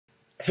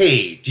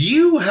Hey, do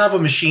you have a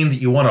machine that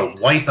you want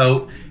to wipe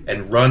out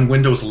and run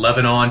Windows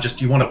 11 on?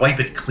 Just you want to wipe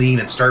it clean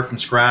and start from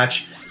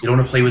scratch? You don't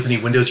want to play with any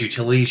Windows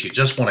utilities, you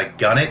just want to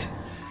gun it?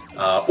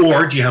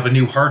 Or do you have a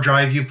new hard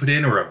drive you put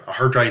in, or a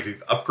hard drive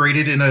you've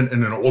upgraded in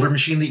an older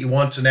machine that you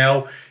want to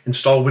now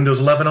install Windows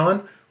 11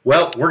 on?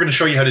 Well, we're going to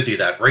show you how to do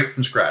that right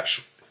from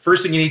scratch.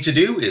 First thing you need to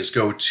do is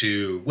go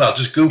to, well,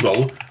 just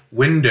Google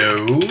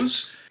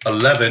Windows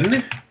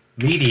 11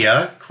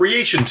 Media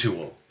Creation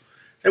Tool.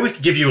 And we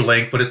could give you a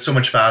link, but it's so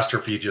much faster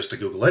for you just to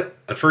Google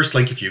it. The first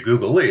link, if you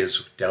Google,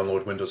 is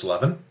download Windows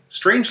 11.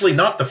 Strangely,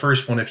 not the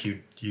first one if you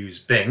use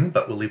Bing,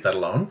 but we'll leave that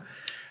alone.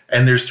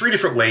 And there's 3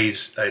 different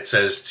ways it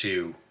says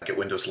to get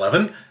Windows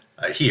 11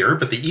 here,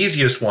 but the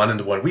easiest one and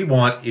the one we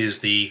want is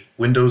the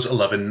Windows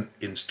 11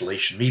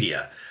 installation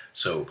media.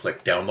 So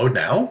click Download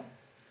Now.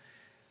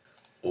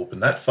 Open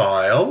that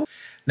file.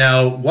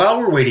 Now, while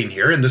we're waiting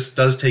here, and this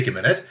does take a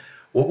minute,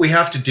 what we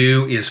have to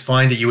do is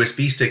find a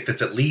USB stick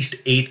that's at least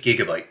 8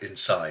 GB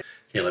inside.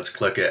 Okay, let's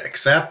click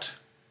Accept.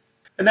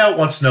 And now it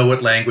wants to know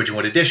what language and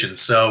what edition.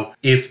 So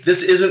if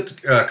this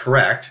isn't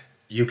correct,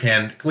 you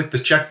can click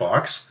this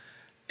checkbox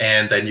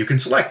and then you can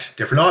select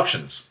different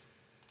options.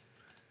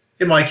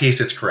 In my case,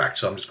 it's correct,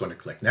 so I'm just going to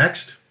click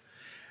Next.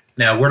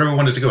 Now, where do I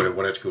want it to go to? I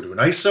want it to go to an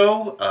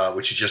ISO,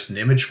 which is just an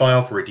image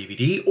file for a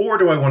DVD, or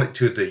do I want it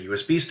to the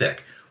USB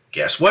stick?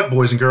 Guess what,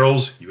 boys and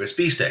girls?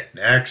 USB stick.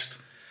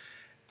 Next.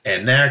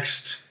 And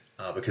next,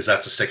 because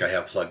that's a stick I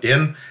have plugged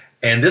in.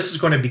 And this is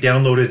going to be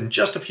downloaded in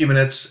just a few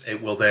minutes.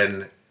 It will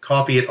then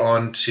copy it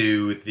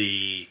onto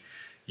the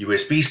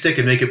USB stick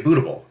and make it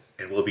bootable.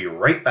 And we'll be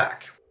right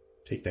back.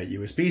 Take that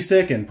USB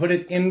stick and put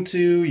it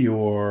into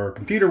your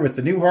computer with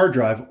the new hard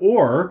drive,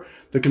 or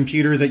the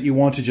computer that you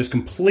want to just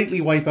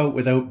completely wipe out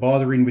without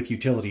bothering with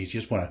utilities. You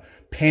just want to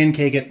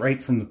pancake it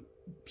right from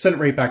send it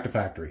right back to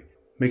factory.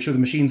 Make sure the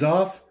machine's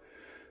off,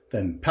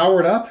 then power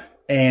it up.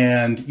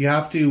 And you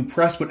have to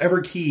press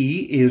whatever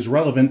key is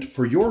relevant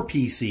for your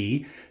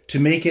PC to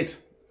make it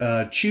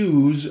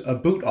choose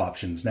boot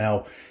options.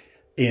 Now,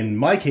 in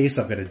my case,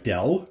 I've got a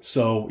Dell,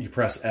 so you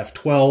press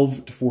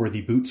F12 for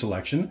the boot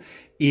selection.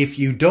 If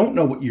you don't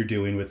know what you're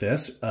doing with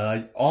this,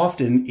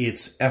 often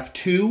it's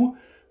F2,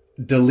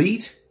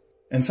 delete,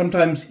 and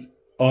sometimes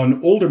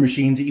on older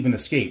machines, even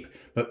escape.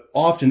 But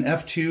often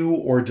F2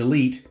 or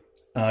delete,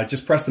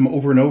 just press them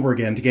over and over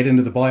again to get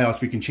into the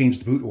BIOS. We can change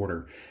the boot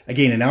order.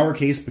 Again, in our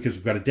case, because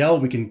we've got a Dell,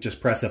 we can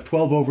just press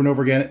F12 over and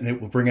over again, and it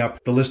will bring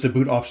up the list of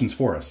boot options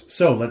for us.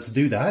 So let's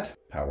do that.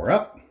 Power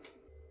up.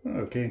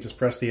 Okay, just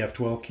press the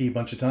F12 key a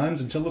bunch of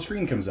times until the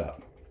screen comes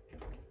up.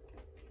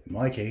 In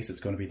my case, it's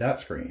going to be that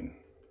screen.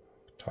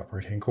 Top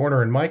right-hand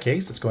corner, in my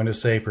case, it's going to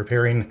say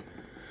preparing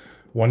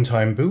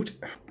one-time boot.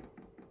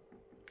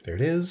 There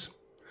it is.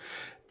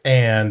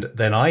 And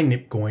then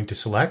I'm going to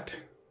select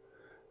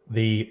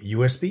the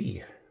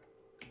USB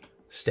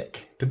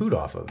stick to boot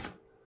off of.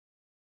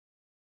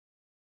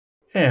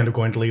 And I'm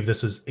going to leave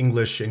this as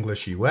English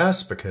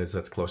US because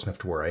that's close enough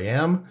to where I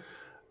am.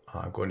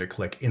 I'm going to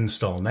click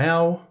Install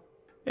Now.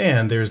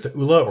 And there's the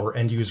ULA, or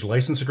End User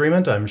License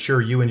Agreement. I'm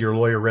sure you and your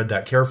lawyer read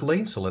that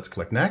carefully, so let's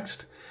click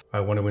Next. I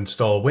want to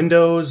install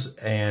Windows,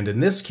 and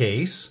in this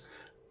case,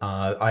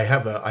 I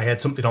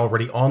had something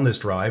already on this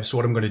drive, so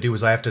what I'm going to do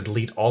is I have to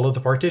delete all of the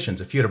partitions.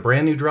 If you had a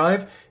brand new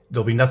drive,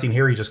 there'll be nothing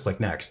here, you just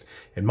click Next.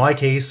 In my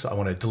case, I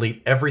want to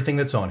delete everything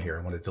that's on here.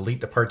 I want to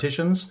delete the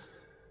partitions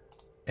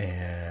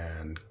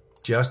and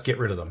just get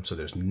rid of them. So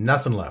there's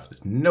nothing left.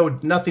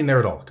 There's nothing there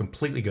at all,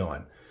 completely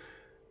gone.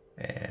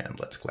 And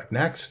let's click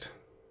Next.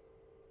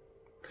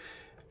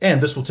 And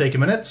this will take a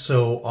minute,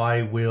 so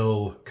I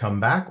will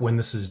come back when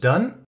this is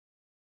done.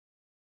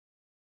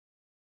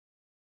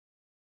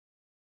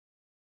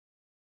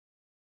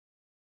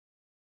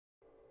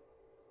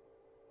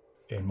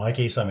 In my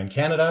case, I'm in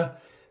Canada.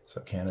 So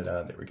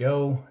Canada, there we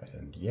go,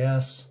 and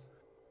yes.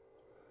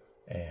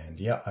 And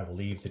yeah, I will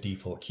leave the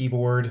default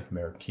keyboard.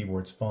 American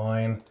keyboard's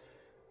fine.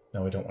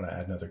 No, I don't want to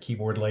add another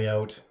keyboard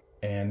layout.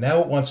 And now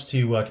it wants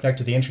to connect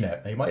to the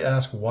internet. Now you might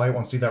ask why it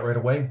wants to do that right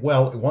away.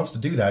 Well, it wants to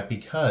do that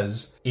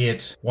because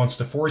it wants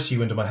to force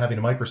you into having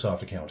a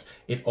Microsoft account.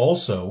 It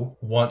also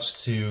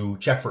wants to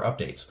check for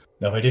updates.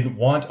 Now, if I didn't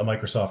want a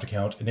Microsoft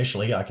account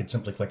initially, I could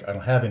simply click I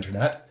don't have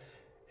internet.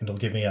 And it'll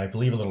give me, I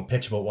believe, a little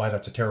pitch about why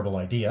that's a terrible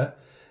idea.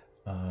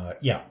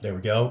 Yeah, there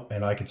we go.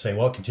 And I can say,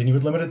 well, continue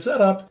with limited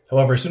setup.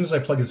 However, as soon as I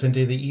plug this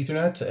into the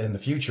Ethernet in the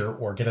future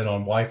or get it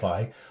on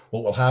Wi-Fi,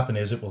 what will happen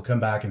is it will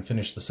come back and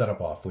finish the setup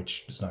off,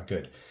 which is not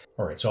good.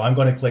 All right, so I'm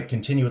going to click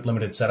continue with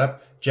limited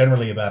setup.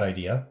 Generally a bad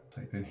idea.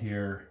 Type in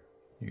here,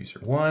 user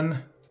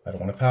 1. I don't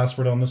want a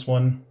password on this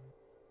one.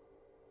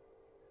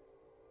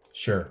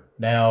 Sure.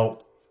 Now,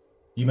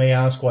 you may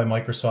ask why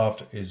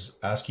Microsoft is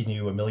asking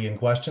you a million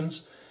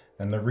questions.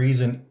 And the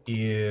reason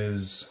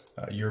is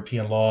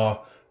European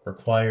law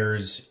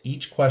requires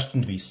each question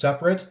to be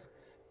separate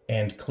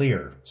and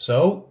clear.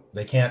 So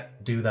they can't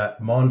do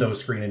that Mondo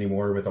screen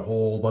anymore with a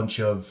whole bunch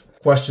of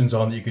questions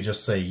on that you could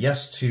just say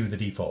yes to the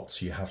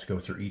defaults. You have to go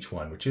through each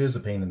one, which is a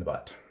pain in the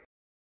butt.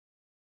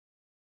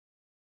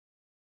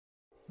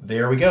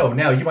 There we go.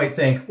 Now you might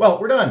think, well,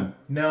 we're done.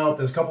 No,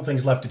 there's a couple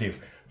things left to do.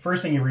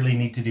 First thing you really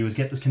need to do is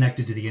get this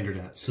connected to the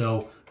internet.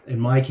 So in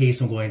my case,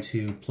 I'm going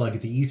to plug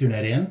the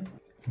Ethernet in.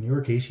 In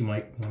your case, you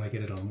might want to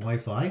get it on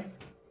Wi-Fi,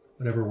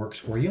 whatever works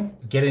for you.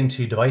 Get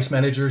into Device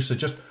Manager. So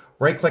just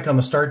right-click on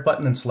the Start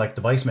button and select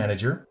Device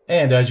Manager.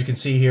 And as you can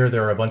see here,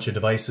 there are a bunch of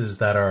devices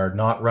that are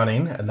not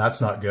running, and that's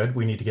not good.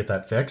 We need to get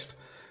that fixed.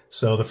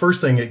 So the first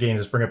thing, again,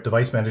 is bring up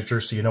Device Manager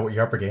so you know what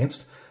you're up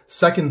against.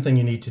 Second thing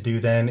you need to do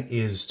then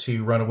is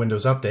to run a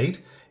Windows update.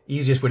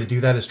 Easiest way to do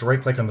that is to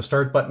right-click on the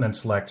Start button and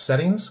select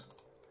Settings.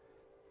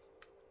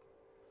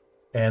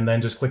 And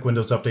then just click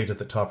Windows Update at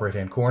the top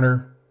right-hand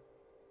corner.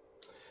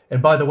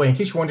 And by the way, in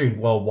case you're wondering,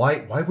 well,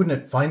 why wouldn't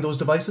it find those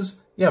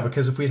devices? Yeah,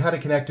 because if we'd had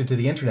it connected to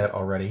the internet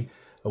already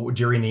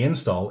during the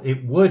install,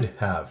 it would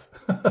have.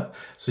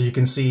 So you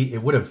can see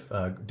it would have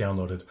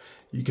downloaded.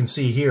 You can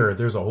see here,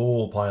 there's a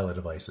whole pile of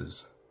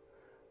devices,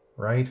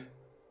 right?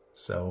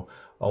 So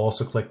I'll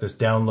also click this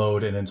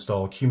Download and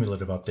Install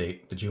Cumulative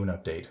Update, the June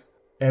update.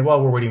 And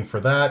while we're waiting for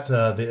that,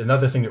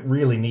 another thing that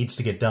really needs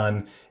to get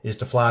done is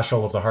to flash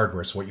all of the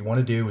hardware. So what you want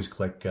to do is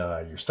click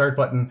your Start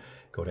button,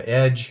 go to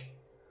Edge.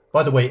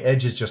 By the way,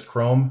 Edge is just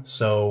Chrome,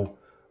 so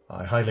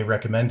I highly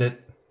recommend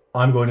it.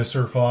 I'm going to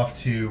surf off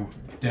to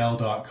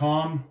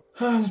Dell.com.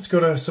 Let's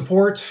go to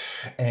Support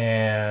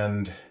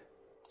and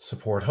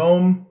Support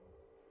Home.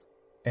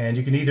 And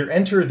you can either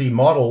enter the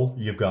model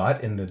you've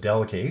got in the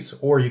Dell case,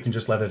 or you can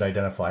just let it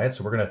identify it.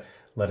 So we're going to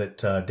let it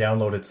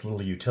download its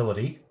little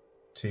utility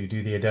to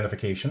do the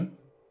identification,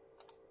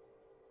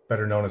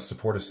 better known as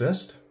Support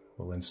Assist.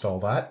 We'll install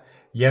that.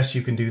 Yes,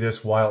 you can do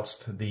this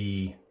whilst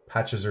the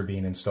patches are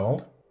being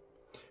installed.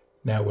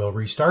 Now we'll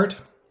restart.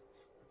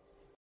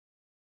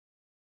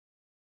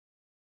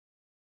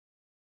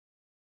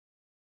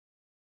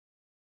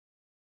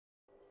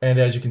 And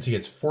as you can see,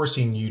 it's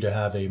forcing you to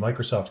have a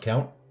Microsoft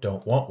account.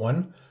 Don't want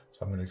one. So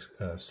I'm going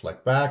to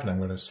select back and I'm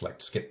going to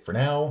select skip for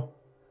now.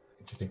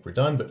 I think we're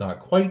done, but not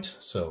quite.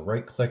 So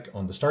right click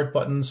on the Start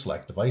button,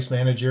 select Device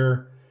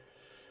Manager,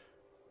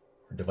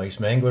 or Device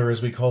Mangler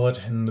as we call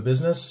it in the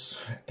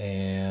business.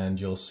 And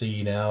you'll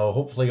see now,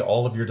 hopefully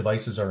all of your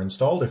devices are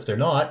installed. If they're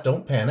not,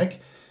 don't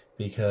panic,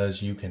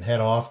 because you can head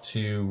off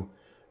to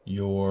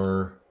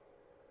your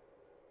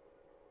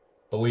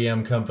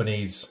OEM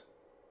company's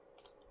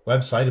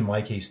website, in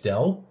my case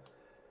Dell,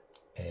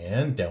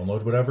 and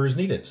download whatever is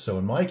needed. So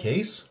in my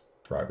case,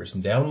 drivers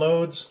and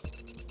downloads,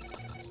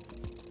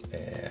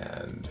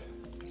 and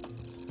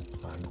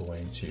I'm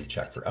going to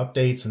check for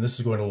updates, and this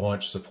is going to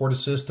launch Support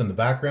Assist in the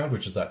background,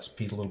 which is that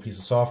little piece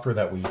of software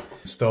that we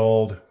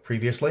installed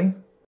previously.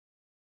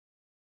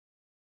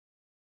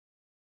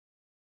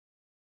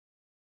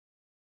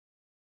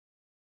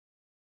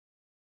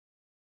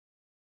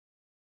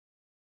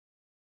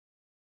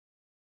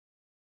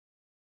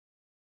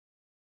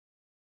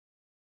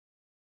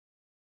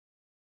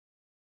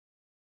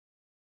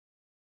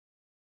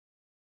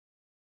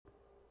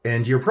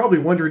 And you're probably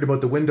wondering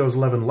about the Windows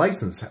 11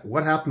 license.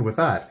 What happened with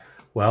that?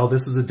 Well,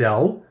 this is a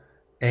Dell,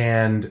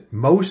 and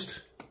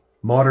most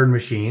modern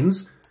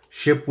machines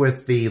ship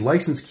with the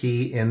license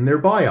key in their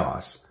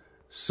BIOS.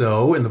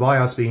 So, in the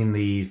BIOS being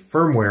the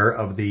firmware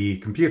of the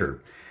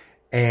computer.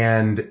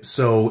 And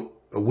so,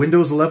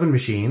 Windows 11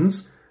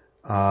 machines,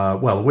 a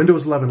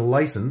Windows 11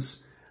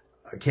 license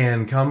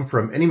can come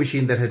from any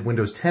machine that had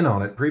Windows 10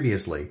 on it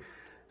previously.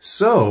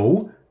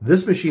 So,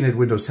 this machine had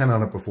Windows 10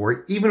 on it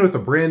before. Even with a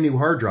brand new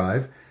hard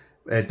drive,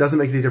 it doesn't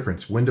make any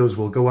difference. Windows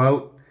will go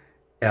out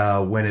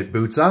when it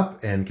boots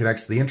up and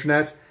connects to the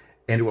internet,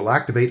 and it will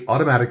activate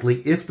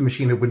automatically if the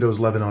machine had Windows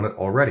 11 on it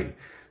already.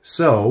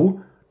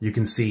 So, you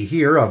can see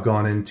here, I've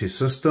gone into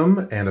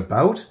System and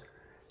About,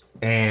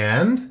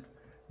 and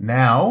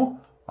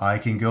now I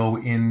can go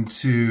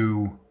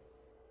into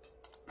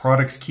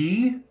Product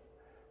Key,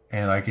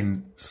 and I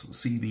can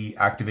see the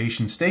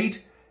activation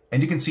state,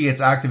 and you can see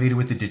it's activated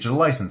with the digital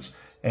license.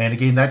 And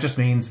again, that just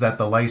means that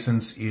the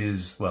license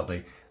is, well,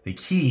 the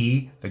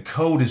key, the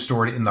code is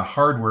stored in the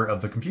hardware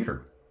of the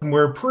computer.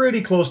 We're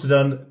pretty close to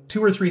done.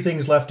 2 or 3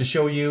 things left to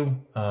show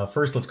you.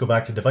 First, let's go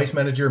back to Device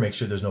Manager, make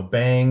sure there's no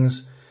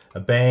bangs. A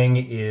bang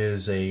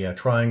is a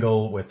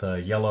triangle with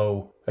a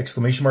yellow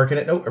exclamation mark in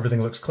it. Nope,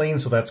 everything looks clean,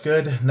 so that's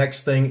good.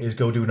 Next thing is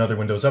go do another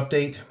Windows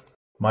update.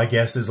 My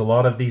guess is a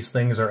lot of these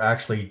things are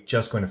actually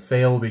just going to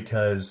fail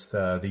because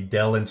the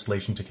Dell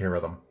installation took care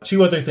of them.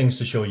 2 other things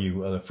to show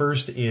you. The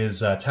first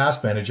is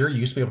Task Manager. You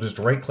used to be able to just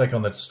right-click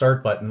on the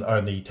Start button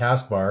on the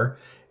taskbar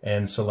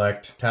and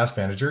select Task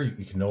Manager.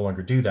 You can no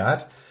longer do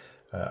that.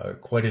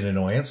 Quite an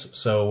annoyance.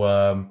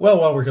 So,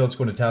 while we're here, let's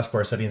go into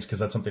taskbar settings because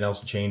that's something else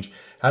to change.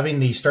 Having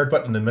the Start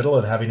button in the middle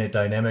and having it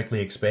dynamically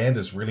expand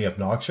is really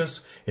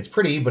obnoxious. It's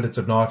pretty, but it's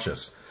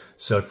obnoxious.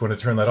 So if you want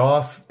to turn that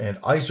off, and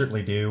I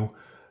certainly do,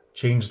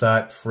 change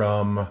that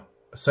from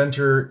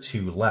center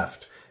to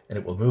left, and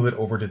it will move it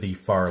over to the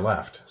far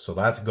left. So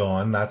that's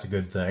gone. That's a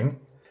good thing.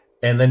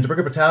 And then to bring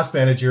up a task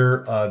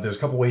manager, there's a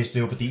couple ways to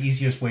do it, but the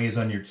easiest way is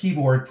on your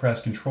keyboard,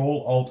 press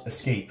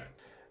Control-Alt-Escape.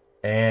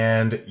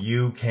 And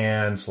you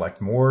can select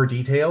more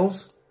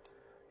details,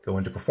 go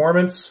into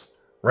Performance,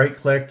 right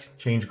click,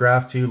 change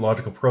graph to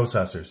logical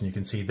processors. And you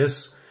can see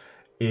this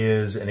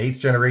is an 8th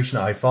generation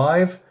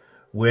i5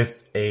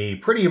 with a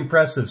pretty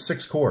impressive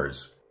 6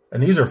 cores.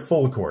 And these are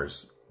full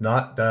cores,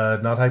 not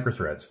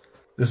hyperthreads.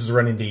 This is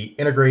running the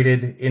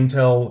integrated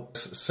Intel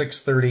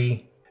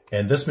 630,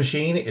 and this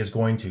machine is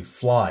going to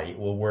fly. It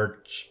will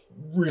work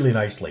really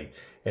nicely.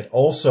 It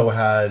also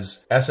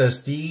has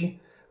SSD.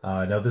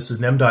 Now this is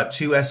an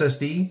M.2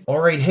 SSD. All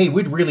right, hey,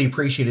 we'd really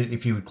appreciate it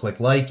if you would click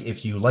like.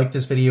 If you liked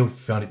this video, if you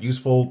found it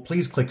useful,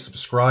 please click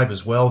subscribe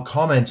as well.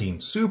 Commenting,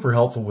 super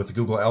helpful with the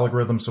Google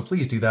algorithm, so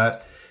please do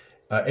that.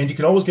 And you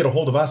can always get a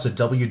hold of us at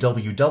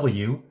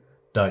www.urtech.ca.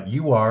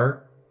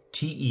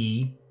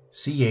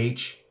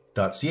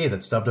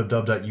 That's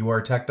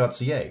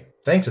www.urtech.ca.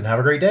 Thanks and have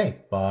a great day.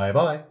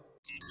 Bye-bye.